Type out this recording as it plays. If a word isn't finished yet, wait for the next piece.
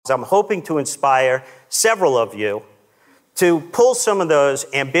I'm hoping to inspire several of you to pull some of those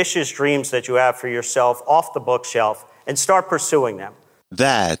ambitious dreams that you have for yourself off the bookshelf and start pursuing them.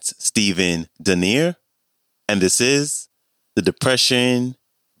 That's Stephen Duneier, and this is the Depression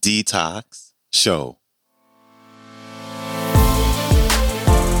Detox Show.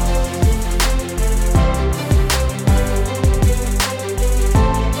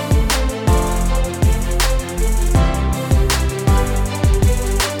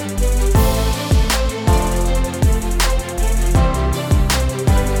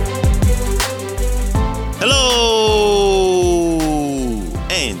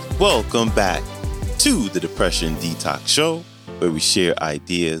 Welcome back to the Depression Detox Show, where we share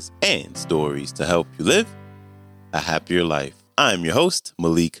ideas and stories to help you live a happier life. I'm your host,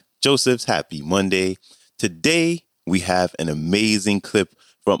 Malik Josephs. Happy Monday. Today, we have an amazing clip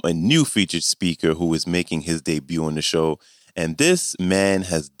from a new featured speaker who is making his debut on the show. And this man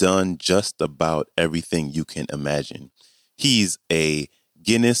has done just about everything you can imagine. He's a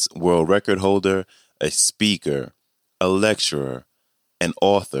Guinness World Record holder, a speaker, a lecturer, an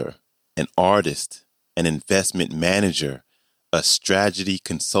author, an artist, an investment manager, a strategy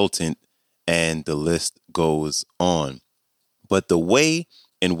consultant, and the list goes on. But the way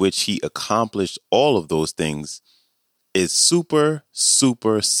in which he accomplished all of those things is super,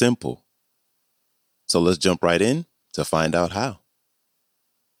 super simple. So let's jump right in to find out how.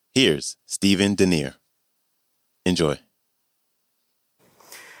 Here's Stephen Duneier. Enjoy.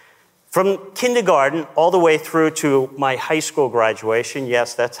 From kindergarten all the way through to my high school graduation,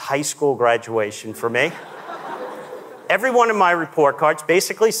 yes, that's high school graduation for me, every one of my report cards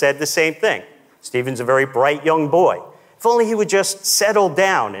basically said the same thing. Stephen's a very bright young boy. If only he would just settle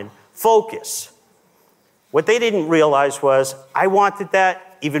down and focus. What they didn't realize was I wanted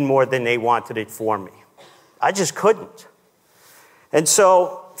that even more than they wanted it for me. I just couldn't. And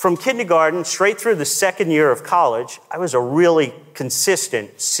so from kindergarten straight through the second year of college, I was a really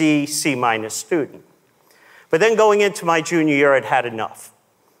consistent C student. But then going into my junior year, I'd had enough.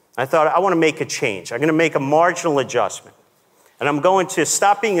 I thought, I want to make a change. I'm going to make a marginal adjustment. And I'm going to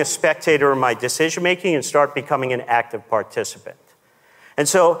stop being a spectator in my decision-making and start becoming an active participant. And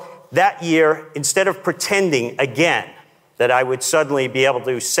so that year, instead of pretending again that I would suddenly be able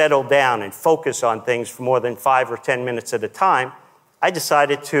to settle down and focus on things for more than 5 or 10 minutes at a time, I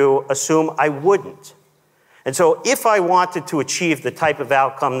decided to assume I wouldn't. And so if I wanted to achieve the type of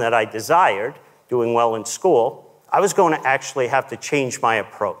outcome that I desired, doing well in school, I was going to actually have to change my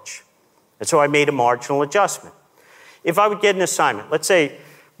approach. And so I made a marginal adjustment. If I would get an assignment, let's say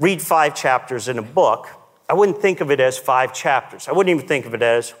read 5 chapters in a book, I wouldn't think of it as 5 chapters. I wouldn't even think of it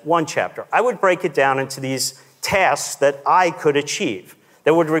as 1 chapter. I would break it down into these tasks that I could achieve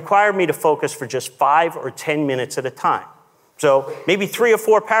that would require me to focus for just 5 or 10 minutes at a time. So maybe 3 or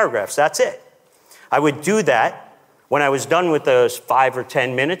 4 paragraphs, that's it. I would do that. When I was done with those 5 or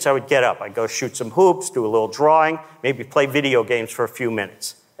 10 minutes, I would get up. I'd go shoot some hoops, do a little drawing, maybe play video games for a few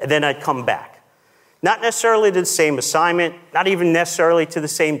minutes. And then I'd come back. Not necessarily to the same assignment, not even necessarily to the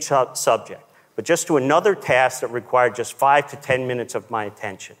same subject, but just to another task that required just 5 to 10 minutes of my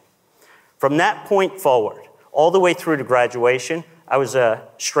attention. From that point forward, all the way through to graduation, I was a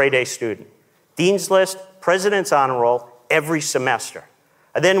straight A student. Dean's List, President's Honor Roll, every semester.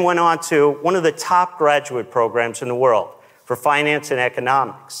 I then went on to one of the top graduate programs in the world for finance and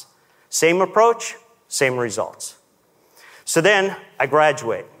economics. Same approach, same results. So then I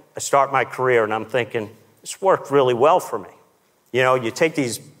graduate. I start my career and I'm thinking, this worked really well for me. You know, you take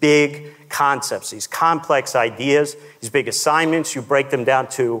these big concepts, these complex ideas, these big assignments, you break them down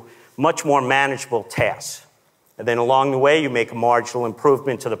to much more manageable tasks. And then along the way, you make a marginal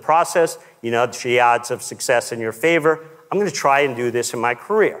improvement to the process. You nudge the odds of success in your favor. I'm going to try and do this in my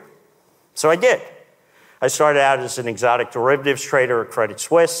career. So I did. I started out as an exotic derivatives trader at Credit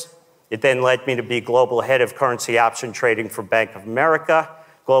Suisse. It then led me to be global head of currency option trading for Bank of America,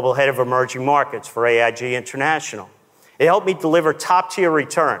 global head of emerging markets for AIG International. It helped me deliver top-tier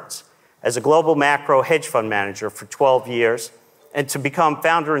returns as a global macro hedge fund manager for 12 years and to become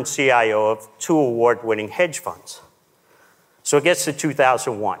founder and CIO of 2 award-winning hedge funds. So it gets to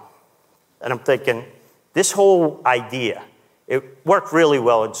 2001, and I'm thinking, this whole idea, it worked really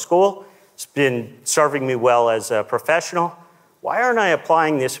well in school. It's been serving me well as a professional. Why aren't I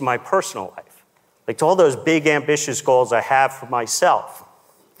applying this in my personal life? Like to all those big, ambitious goals I have for myself.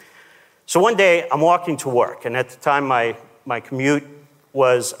 So one day, I'm walking to work, and at the time, my commute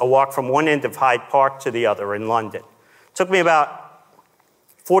was a walk from one end of Hyde Park to the other in London. It took me about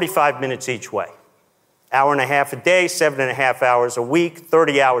 45 minutes each way. Hour and a half a day, 7.5 hours a week,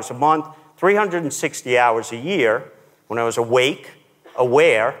 30 hours a month, 360 hours a year when I was awake,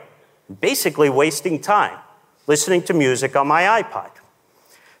 aware, basically wasting time listening to music on my iPod.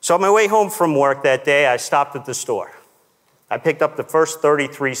 So on my way home from work that day, I stopped at the store. I picked up the first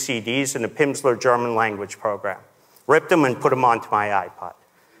 33 CDs in the Pimsleur German language program, ripped them and put them onto my iPod.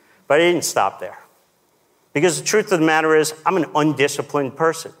 But I didn't stop there. Because the truth of the matter is, I'm an undisciplined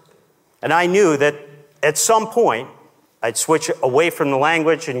person. And I knew that at some point, I'd switch away from the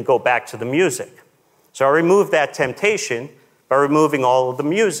language and go back to the music. So I removed that temptation by removing all of the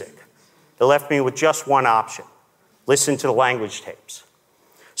music. It left me with just one option: listen to the language tapes.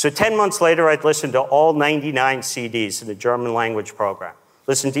 So 10 months later, I'd listened to all 99 CDs in the German language program,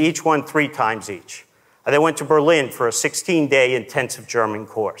 listened to each one 3 times each. I then went to Berlin for a 16-day intensive German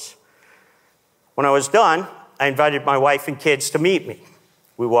course. When I was done, I invited my wife and kids to meet me.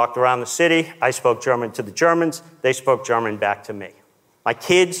 We walked around the city. I spoke German to the Germans. They spoke German back to me. My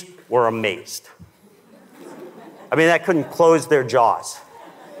kids were amazed. I mean, I couldn't close their jaws.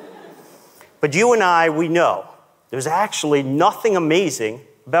 But you and I, we know there's actually nothing amazing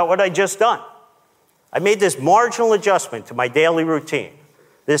about what I just done. I made this marginal adjustment to my daily routine,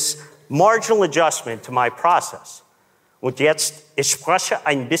 this marginal adjustment to my process. Und jetzt, ich spreche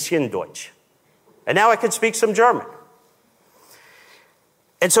ein bisschen Deutsch. And now I can speak some German.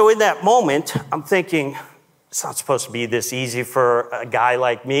 And so in that moment, I'm thinking, it's not supposed to be this easy for a guy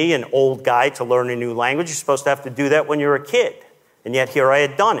like me, an old guy, to learn a new language. You're supposed to have to do that when you're a kid. And yet here I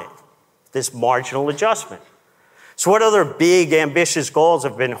had done it, this marginal adjustment. So what other big, ambitious goals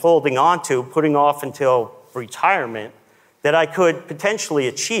I've been holding on to, putting off until retirement, that I could potentially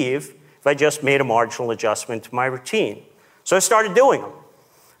achieve if I just made a marginal adjustment to my routine? So I started doing them.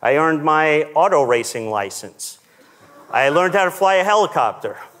 I earned my auto racing license. I learned how to fly a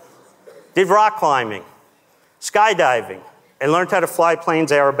helicopter, did rock climbing, skydiving, and learned how to fly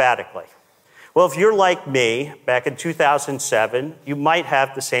planes aerobatically. Well, if you're like me, back in 2007, you might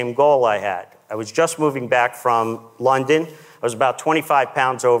have the same goal I had. I was just moving back from London. I was about 25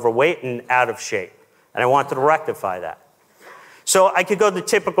 pounds overweight and out of shape, and I wanted to rectify that. So I could go the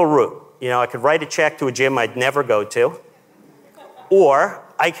typical route. I could write a check to a gym I'd never go to, or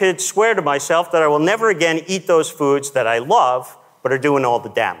I could swear to myself that I will never again eat those foods that I love but are doing all the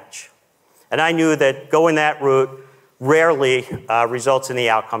damage. And I knew that going that route rarely results in the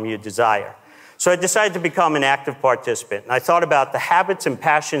outcome you desire. So I decided to become an active participant. And I thought about the habits and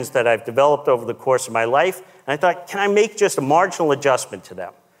passions that I've developed over the course of my life. And I thought, can I make just a marginal adjustment to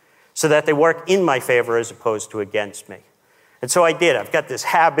them so that they work in my favor as opposed to against me? And so I did. I've got this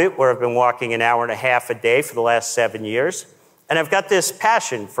habit where I've been walking an hour and a half a day for the last 7 years. And I've got this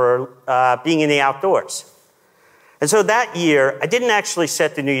passion for being in the outdoors. And so that year, I didn't actually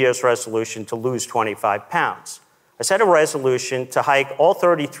set the New Year's resolution to lose 25 pounds. I set a resolution to hike all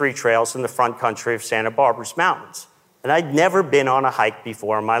 33 trails in the front country of Santa Barbara's mountains. And I'd never been on a hike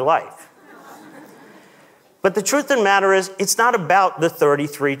before in my life. But the truth of the matter is, it's not about the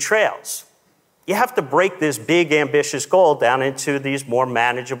 33 trails. You have to break this big, ambitious goal down into these more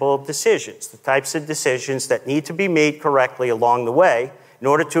manageable decisions, the types of decisions that need to be made correctly along the way in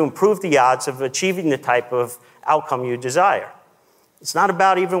order to improve the odds of achieving the type of outcome you desire. It's not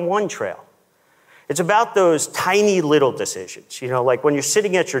about even one trail. It's about those tiny little decisions, like when you're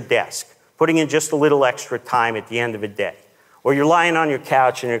sitting at your desk, putting in just a little extra time at the end of a day, or you're lying on your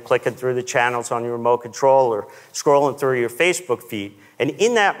couch and you're clicking through the channels on your remote control or scrolling through your Facebook feed, and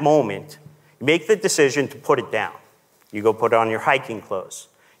in that moment, you make the decision to put it down. You go put on your hiking clothes.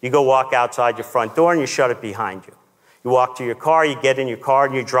 You go walk outside your front door and you shut it behind you. You walk to your car, you get in your car,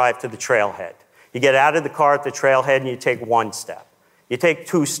 and you drive to the trailhead. You get out of the car at the trailhead and you take 1 step. You take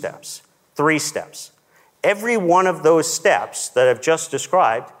 2 steps, 3 steps. Every one of those steps that I've just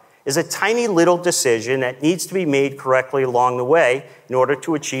described is a tiny little decision that needs to be made correctly along the way in order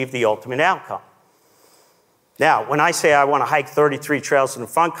to achieve the ultimate outcome. Now, when I say I want to hike 33 trails in the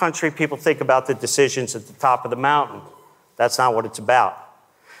front country, people think about the decisions at the top of the mountain. That's not what it's about.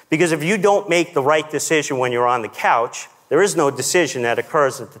 Because if you don't make the right decision when you're on the couch, there is no decision that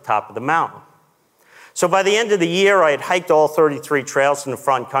occurs at the top of the mountain. So by the end of the year, I had hiked all 33 trails in the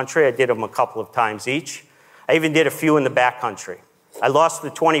front country. I did them a couple of times each. I even did a few in the back country. I lost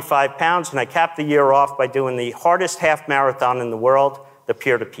the 25 pounds, and I capped the year off by doing the hardest half marathon in the world, the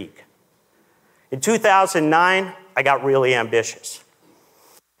Pier to Peak. In 2009, I got really ambitious.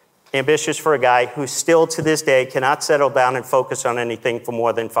 Ambitious for a guy who still to this day cannot settle down and focus on anything for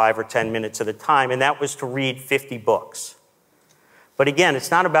more than 5 or 10 minutes at a time, and that was to read 50 books. But again,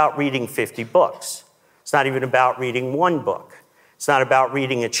 it's not about reading 50 books. It's not even about reading 1 book. It's not about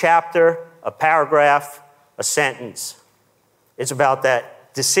reading a chapter, a paragraph, a sentence. It's about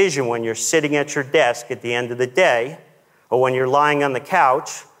that decision when you're sitting at your desk at the end of the day. or when you're lying on the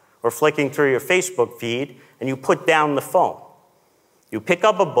couch or flicking through your Facebook feed and you put down the phone. You pick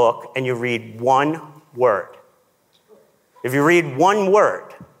up a book and you read one word. If you read one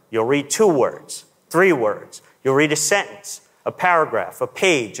word, you'll read 2 words, 3 words. You'll read a sentence, a paragraph, a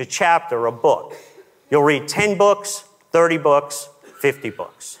page, a chapter, a book. You'll read 10 books, 30 books, 50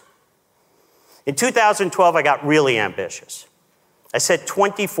 books. In 2012, I got really ambitious. I set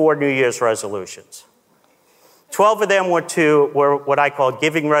 24 New Year's resolutions. 12 of them were what I call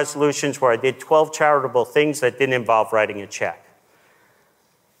giving resolutions, where I did 12 charitable things that didn't involve writing a check.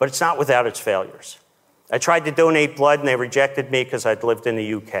 But it's not without its failures. I tried to donate blood, and they rejected me because I'd lived in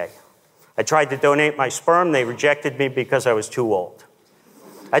the UK. I tried to donate my sperm. They rejected me because I was too old.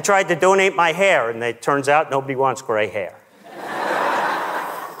 I tried to donate my hair, and it turns out nobody wants gray hair.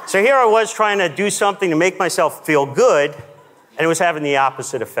 So here I was trying to do something to make myself feel good, and it was having the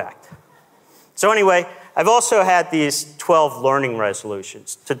opposite effect. So anyway, I've also had these 12 learning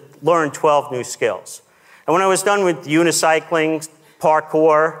resolutions to learn 12 new skills. And when I was done with unicycling,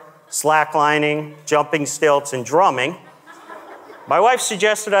 parkour, slacklining, jumping stilts, and drumming, my wife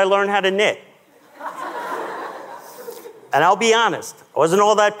suggested I learn how to knit. And I'll be honest, I wasn't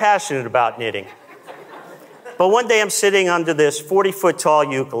all that passionate about knitting. But one day I'm sitting under this 40-foot tall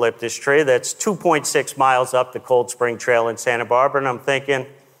eucalyptus tree that's 2.6 miles up the Cold Spring Trail in Santa Barbara, and I'm thinking,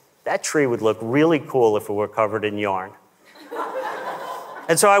 that tree would look really cool if it were covered in yarn.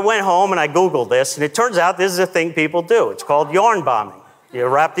 And so I went home and I Googled this, and it turns out this is a thing people do. It's called yarn bombing. You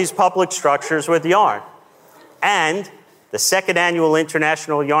wrap these public structures with yarn. And the 2nd annual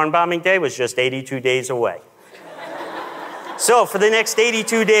International Yarn Bombing Day was just 82 days away. So for the next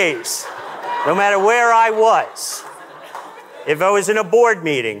 82 days, no matter where I was, if I was in a board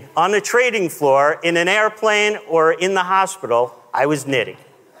meeting, on the trading floor, in an airplane, or in the hospital, I was knitting,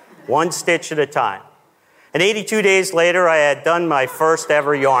 1 stitch at a time. And 82 days later, I had done my first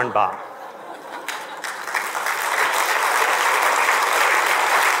ever yarn bomb.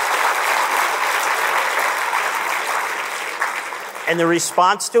 And the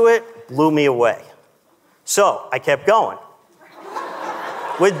response to it blew me away. So I kept going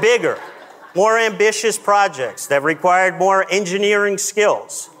with bigger, more ambitious projects that required more engineering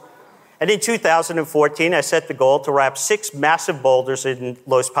skills. And in 2014, I set the goal to wrap 6 massive boulders in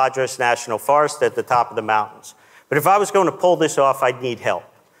Los Padres National Forest at the top of the mountains. But if I was going to pull this off, I'd need help.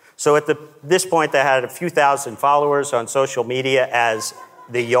 So at this point, I had a few thousand followers on social media as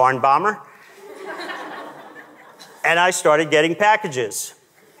the Yarn Bomber. And I started getting packages,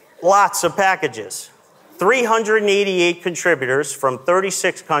 lots of packages. 388 contributors from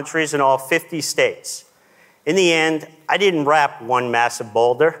 36 countries in all 50 states. In the end, I didn't wrap 1 massive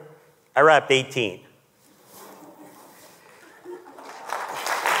boulder, I wrapped 18.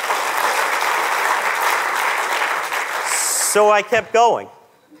 So I kept going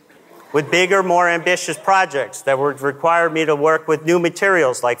with bigger, more ambitious projects that would require me to work with new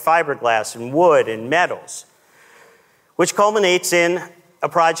materials like fiberglass and wood and metals, which culminates in a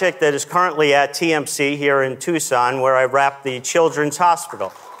project that is currently at TMC here in Tucson, where I wrapped the Children's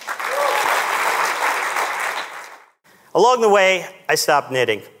Hospital. Along the way, I stopped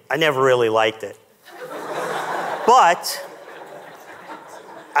knitting. I never really liked it. But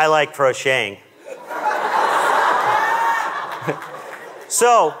I like crocheting.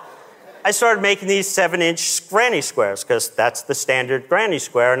 So I started making these 7-inch granny squares, because that's the standard granny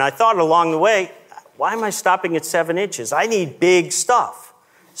square. And I thought along the way, why am I stopping at 7 inches? I need big stuff.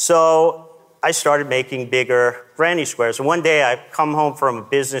 So I started making bigger granny squares. And one day I come home from a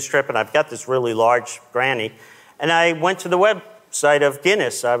business trip, and I've got this really large granny. And I went to the website of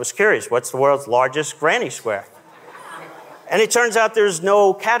Guinness. I was curious, what's the world's largest granny square? And it turns out there's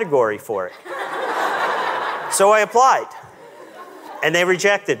no category for it. So I applied, and they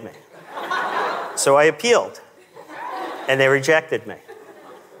rejected me. So I appealed, and they rejected me.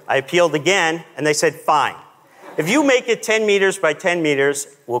 I appealed again, and they said, fine. If you make it 10 meters by 10 meters,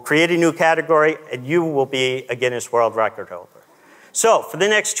 we'll create a new category, and you will be a Guinness World Record holder. So for the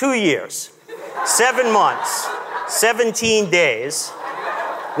next 2 years, 7 months, 17 days,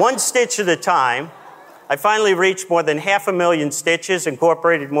 1 stitch at a time, I finally reached more than 500,000 stitches,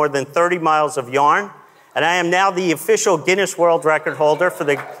 incorporated more than 30 miles of yarn, and I am now the official Guinness World Record holder for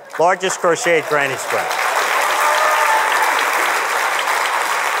the largest crocheted granny square.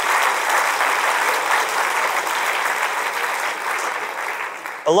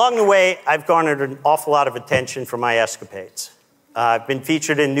 Along the way, I've garnered an awful lot of attention for my escapades. I've been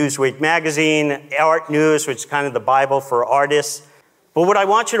featured in Newsweek magazine, Art News, which is kind of the Bible for artists. But what I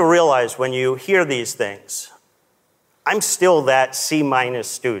want you to realize when you hear these things, I'm still that C-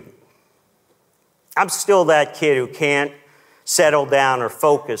 student. I'm still that kid who can't settle down or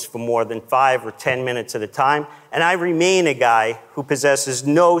focus for more than 5 or 10 minutes at a time, and I remain a guy who possesses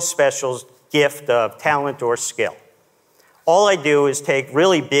no special gift of talent or skill. All I do is take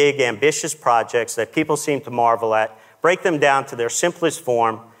really big, ambitious projects that people seem to marvel at, break them down to their simplest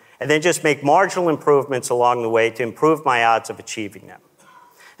form, and then just make marginal improvements along the way to improve my odds of achieving them.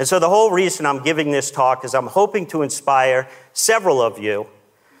 And so the whole reason I'm giving this talk is I'm hoping to inspire several of you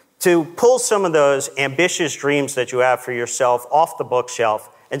to pull some of those ambitious dreams that you have for yourself off the bookshelf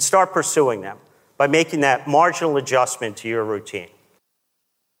and start pursuing them by making that marginal adjustment to your routine.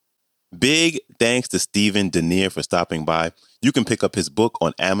 Big thanks to Stephen Duneier for stopping by. You can pick up his book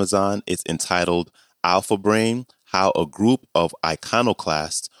on Amazon. It's entitled Alpha Brain: How a Group of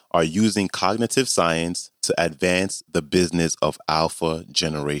Iconoclasts Are Using Cognitive Science to Advance the Business of Alpha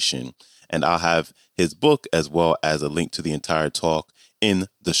Generation. And I'll have his book as well as a link to the entire talk in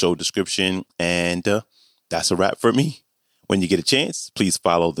the show description. And that's a wrap for me. When you get a chance, please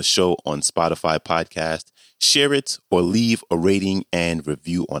follow the show on Spotify podcast, share it, or leave a rating and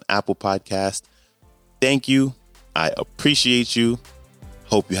review on Apple Podcast. Thank you. I appreciate you.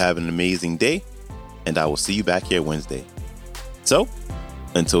 Hope you have an amazing day, and I will see you back here Wednesday. So,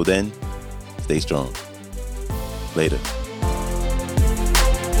 until then, stay strong. Later.